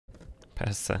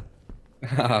Persze.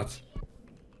 Hát.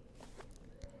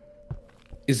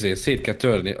 Szét kell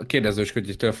törni. A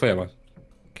kérdezősködjétől folyamat.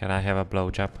 Can I have a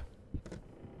blowjob?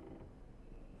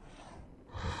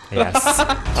 Yes.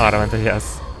 Arra ment, hogy yes.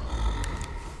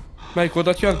 Melyik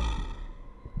odat jön?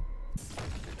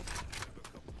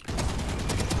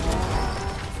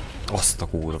 Azt a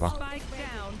kurva.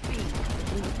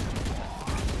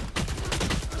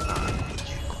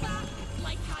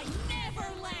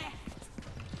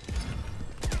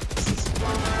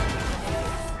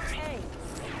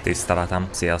 Tiszteletem,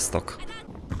 sziasztok.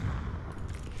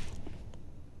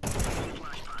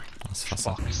 Az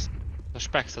fasza. A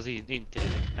Spex az inti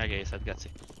egészet, geci.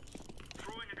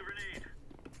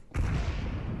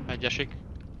 Egyesik.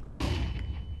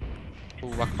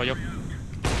 Húvak vagyok.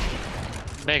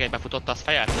 Még egy befutott, az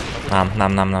fejet?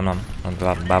 Nem.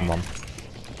 Benn van.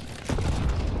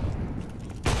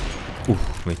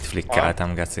 Mit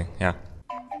flikkeltem, geci. Ja.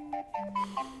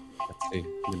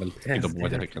 Kidobom a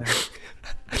gyereket.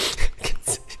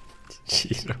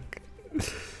 Sírok.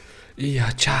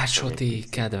 Ja, csácsoti,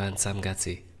 kedvencem,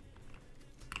 geci.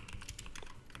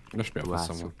 Most mi a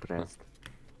faszom van?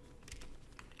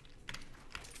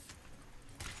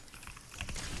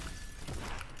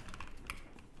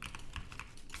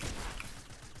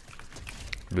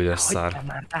 Büdös szár.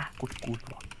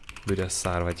 Büdös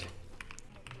szár vagy.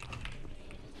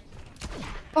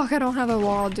 Fuck, I don't have a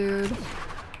wall, dude.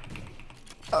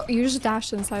 Oh, you just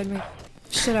dashed inside me.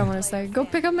 Shit, I wanna say. Go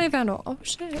pick up my vandal. Oh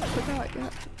shit, I forgot. Yeah.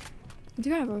 I do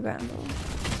have a vandal.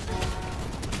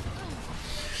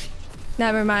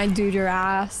 Never mind, dude, your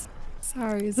ass.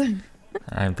 Sorry.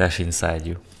 I'm dash inside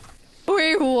you.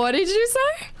 Wait, what did you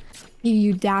say?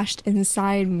 You dashed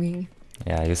inside me.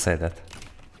 Yeah, you said that.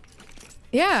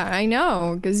 Yeah, I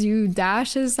know, because you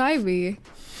dashed inside me.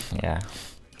 Yeah.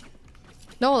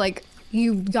 No, like,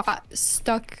 you got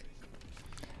stuck.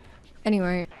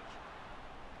 Anyway.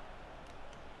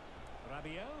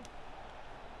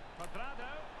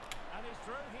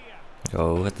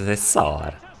 Jó, hát ez egy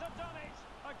szar.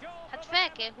 Hát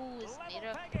fel kell húzni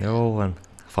rögtön. Jó van.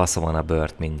 Faszom van a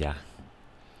bört mindjárt.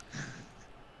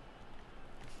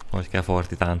 Hogy kell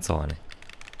Forti táncolni?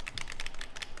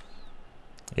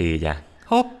 Így -e.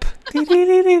 Hopp!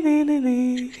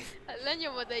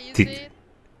 Lenyomod a izét.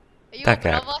 A jobb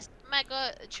ravaszt, meg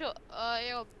a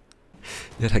jobb.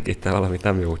 Gyerek, itt te valamit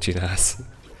nem jó csinálsz.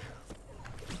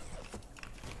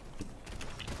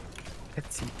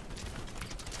 Keci.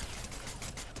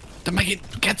 De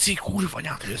megint keci, kurva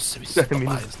nyát, hogy össze-vissza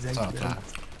babályozni szart rá.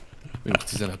 Minusz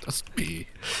 15, az mi?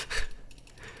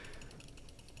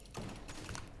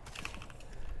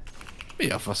 Mi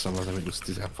a faszom az a minusz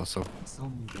 10 faszom?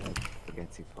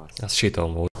 Az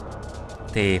sitom volt.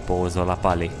 Tépózol a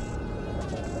pali.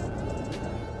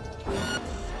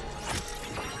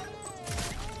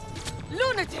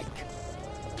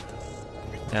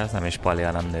 Ja, ez nem is pali,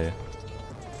 hanem nő.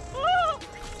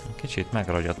 Kicsit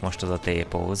megrogyott most az a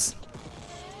tépóz.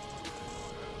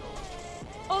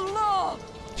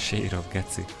 Sírok,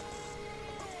 geci.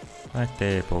 Nagy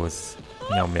tépóz.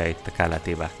 Nyomja itt a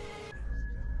keletibe.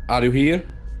 Are you here?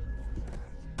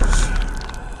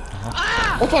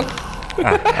 Ott van!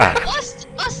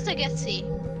 Azt a geci!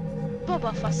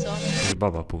 Babafaszom. És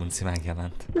babapunci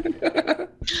megjelent.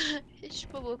 És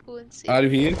babapunci. Are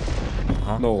you here?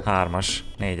 Aha, No. 3-as,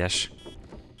 4-es.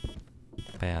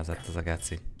 Bejelzett az a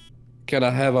geci. Can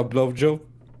I have a blowjob?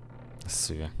 Ez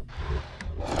szűje.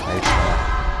 Itt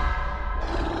van.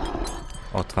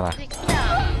 Ott van.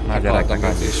 A gyereknek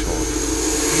az is volt.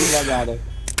 Mi vagy ára?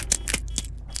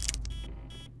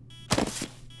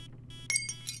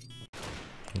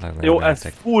 Jó, ez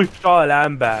full csal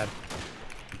ember.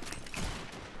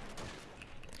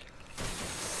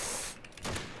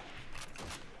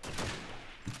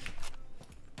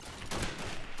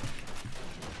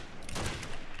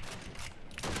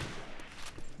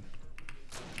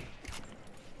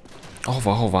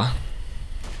 Hova?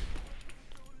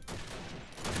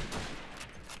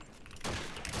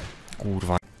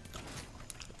 Kurva.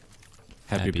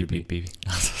 Happy pipi.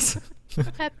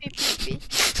 Happy pipi.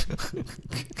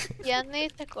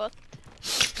 Jennétek ott?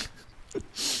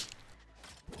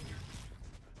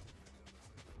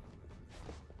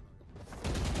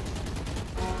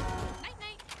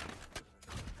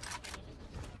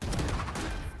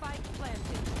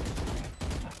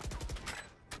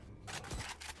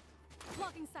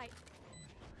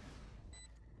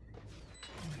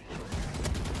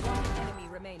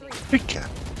 Mikkel?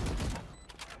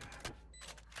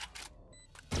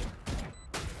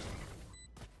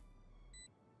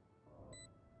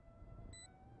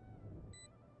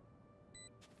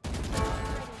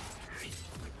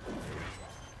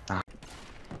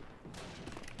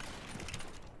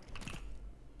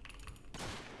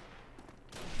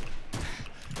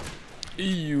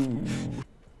 Ijú.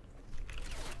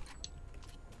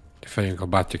 Fejünk a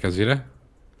bátyja kezére.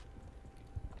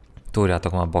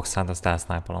 Túrjátok ma a boxát, azt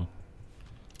elsznájpolom.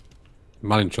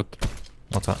 Már nincs ott.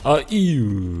 Ott van.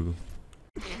 Ijú.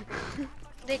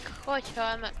 Dick, hogy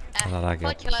hal meg? Az a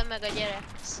legjobb. Hogy hal meg a gyerek?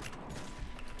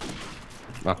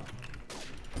 Na.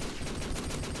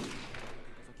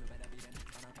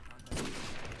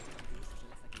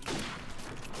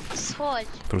 Az hogy?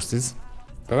 Plusz 10.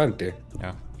 Te mentél?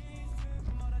 Ja.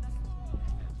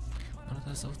 Van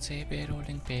az OCB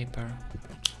rolling paper.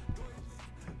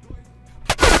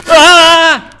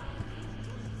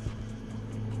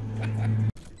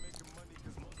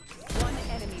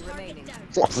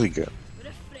 Az igen.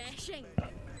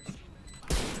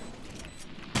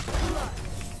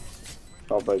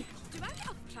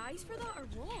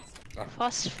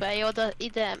 Fasz fej, oda,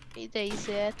 ide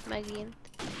izélt megint.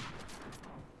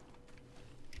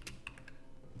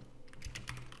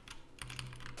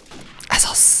 Ez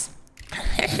az!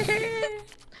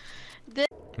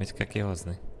 Mit kell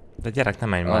kihozni? De gyerek, nem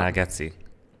menj már, geci.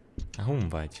 Hun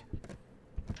vagy?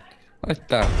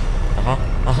 Hagytál. Aha.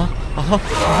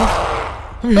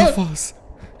 Mi a fasz?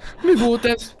 Mi volt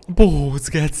ez? Bóc,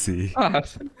 geci.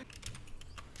 Hát.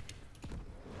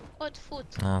 Ott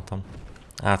fut, Látom.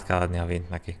 Át kell adni a vint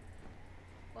neki.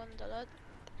 gondolod.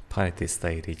 Pani tiszta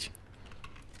irigy.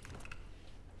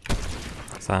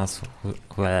 100...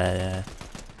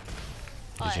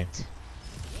 Alt.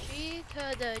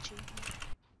 G-to-the-G.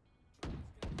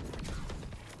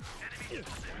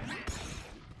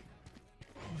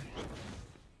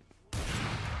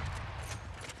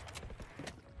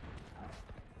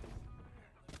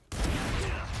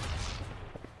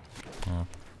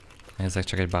 Ezek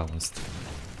csak egy bounce-t.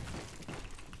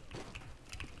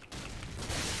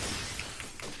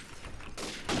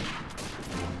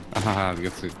 Hát,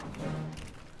 geci.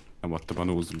 Nem adtam a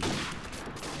nózum.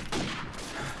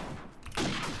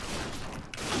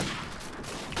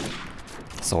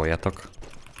 Szóljatok.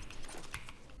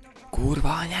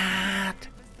 Kurva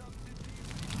anyát!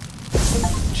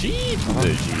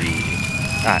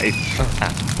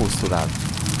 Itt. Pusztul át.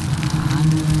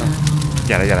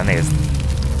 Gyere, nézd!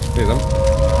 Nézem.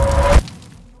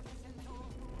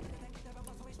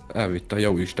 Elvitte a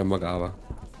jóisten magával.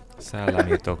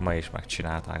 Szellemírtók ma is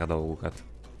megcsinálták a dolgokat.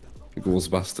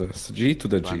 Ghostbusters. G to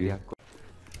the G.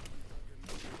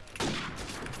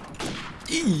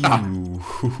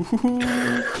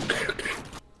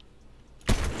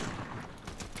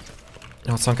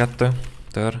 82,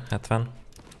 tör, 70,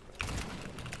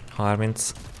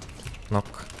 30,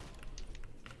 knock.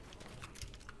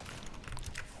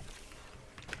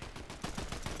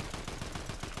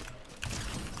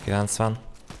 Van.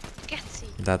 Geci.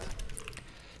 Dead.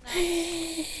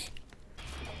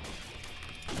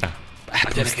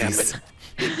 Gyerekem.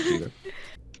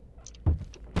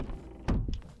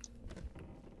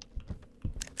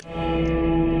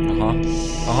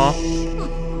 Aha.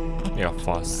 Mi a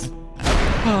fasz?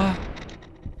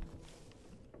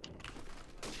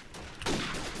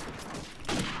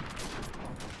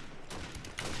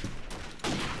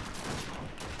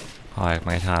 Halljak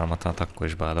meg egy 3-at, akkor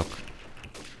is beadok.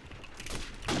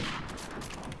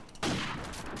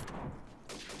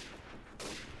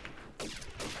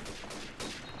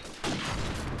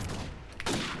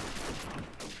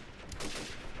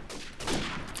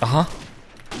 Aha.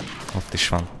 Ott is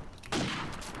van.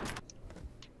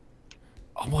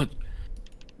 Amúgy...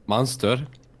 Monster?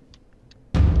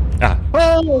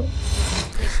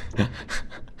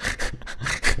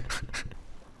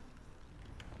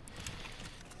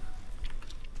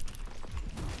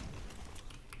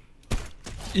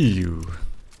 Ew.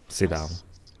 Sit down.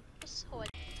 Az hogy?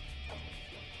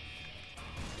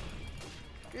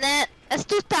 Ne,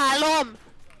 ezt utálom!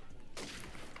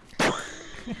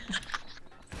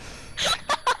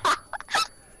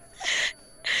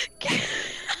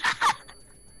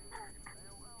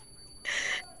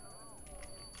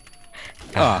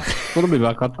 Tudom, mivel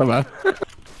akadtam el.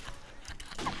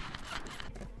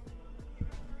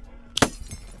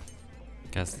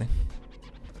 Kezdni.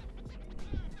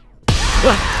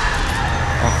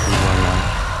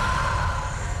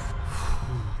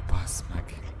 Bassz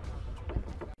meg.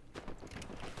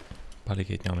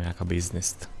 Paligét nyomják a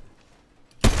bizniszt.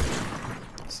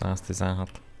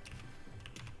 116.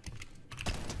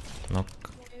 Knock.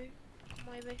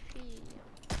 Majd vagy figyelj.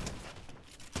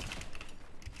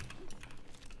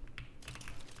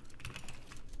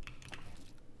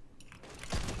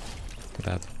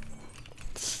 Tudod,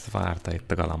 várta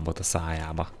itt a galambot a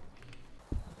szájába.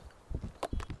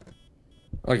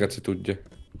 A geci tudja.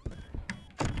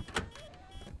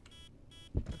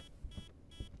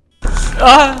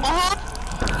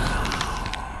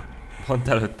 Pont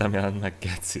előttem jelent meg,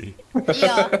 geci.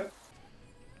 Ja.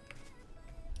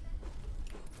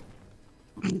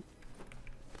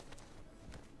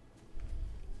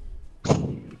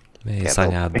 Mész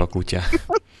anyádba, kutya.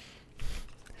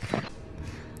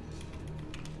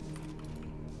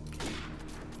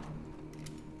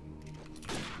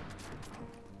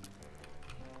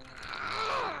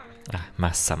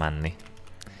 Messze menni.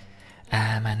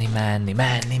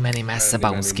 Menni, messze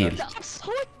bounce kill. De azt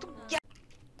hogy tudja?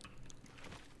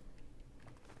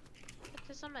 Hát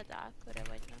ez a medál köre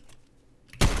vagy nem?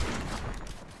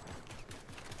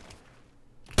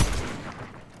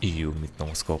 Jú, mit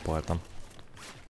noszkópoltam.